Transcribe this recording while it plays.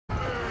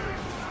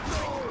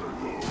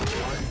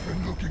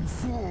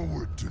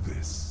forward to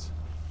this.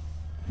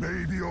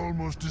 Maybe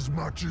almost as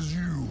much as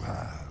you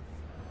have.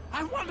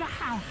 I wonder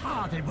how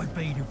hard it would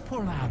be to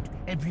pull out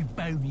every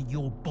bone in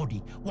your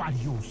body while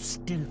you're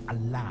still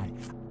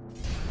alive.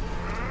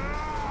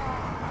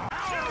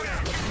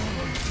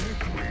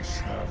 Take wish,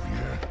 have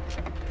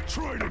you?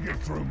 Try to get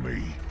through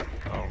me.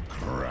 I'll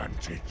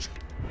grant it.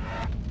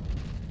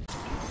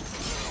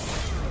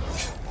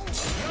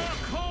 Your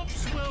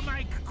corpse will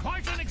make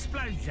quite an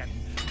explosion.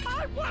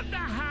 I wonder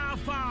how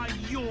far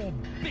your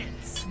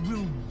bits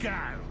will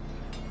go.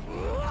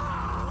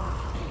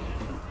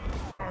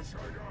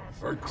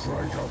 I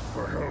cried out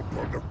for help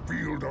on the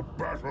field of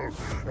battle,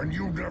 and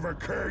you never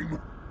came.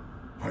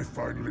 I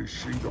finally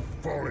see the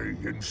folly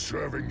in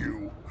serving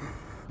you.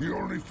 The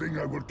only thing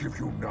I will give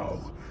you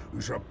now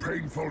is a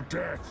painful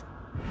death.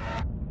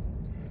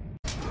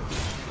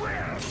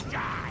 We'll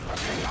die!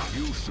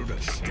 You should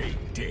have stayed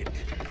dead.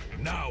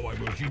 Now I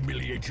will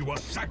humiliate you a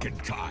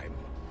second time.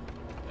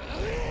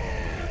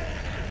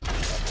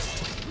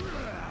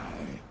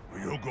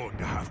 You're going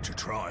to have to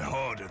try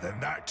harder than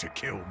that to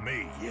kill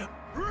me.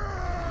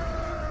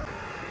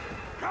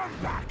 Come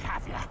back,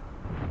 have ya?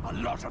 A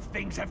lot of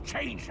things have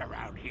changed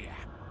around here.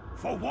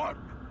 For one,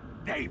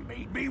 they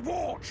made me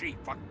war chief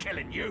for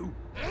killing you.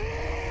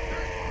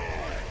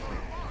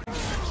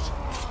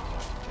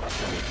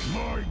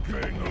 My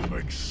gang will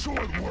make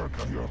short work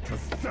of your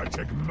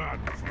pathetic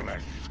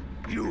man-flesh.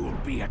 You'll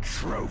be a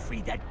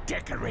trophy that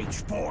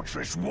decorates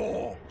fortress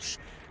walls,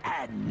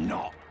 and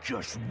not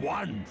just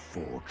one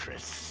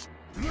fortress.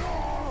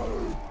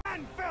 No!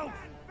 And filth!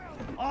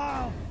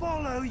 I'll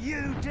follow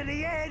you to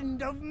the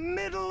end of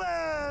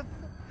Middle-earth,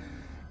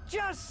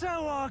 just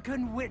so I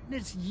can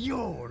witness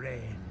your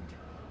end.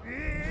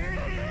 Hey!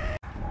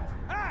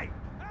 I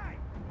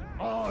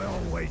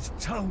always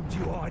told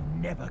you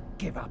I'd never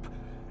give up.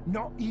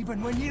 Not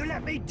even when you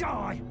let me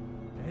die.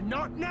 And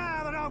not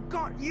now that I've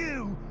got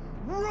you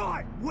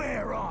right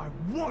where I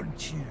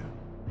want you.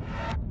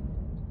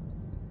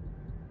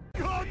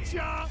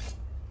 Gotcha!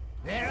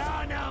 There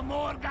are no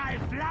more guy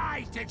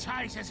flies to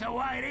chase us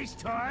away this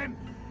time.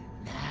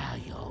 Now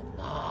you're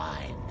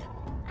mine.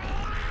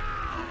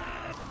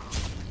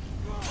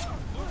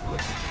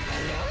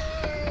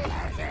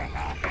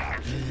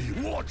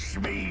 Watch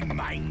me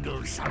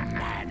mangle some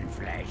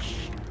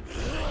man-flesh.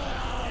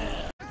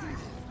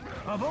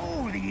 Of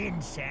all the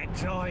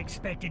insects I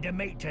expected to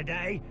meet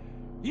today,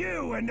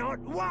 you were not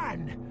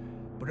one.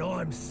 But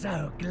I'm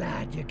so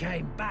glad you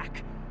came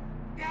back.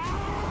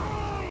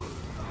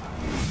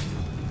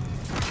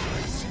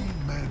 I've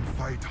seen men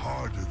fight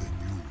harder than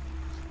you,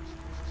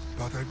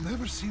 but I've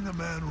never seen a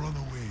man run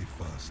away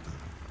faster.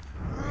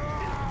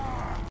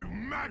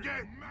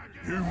 Maggot!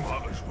 You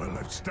might as well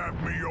have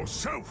stabbed me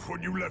yourself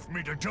when you left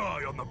me to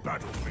die on the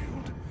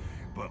battlefield.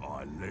 But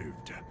I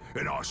lived,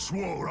 and I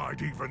swore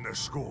I'd even the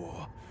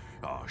score.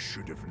 I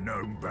should have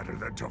known better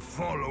than to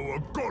follow a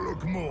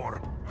Golug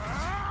more.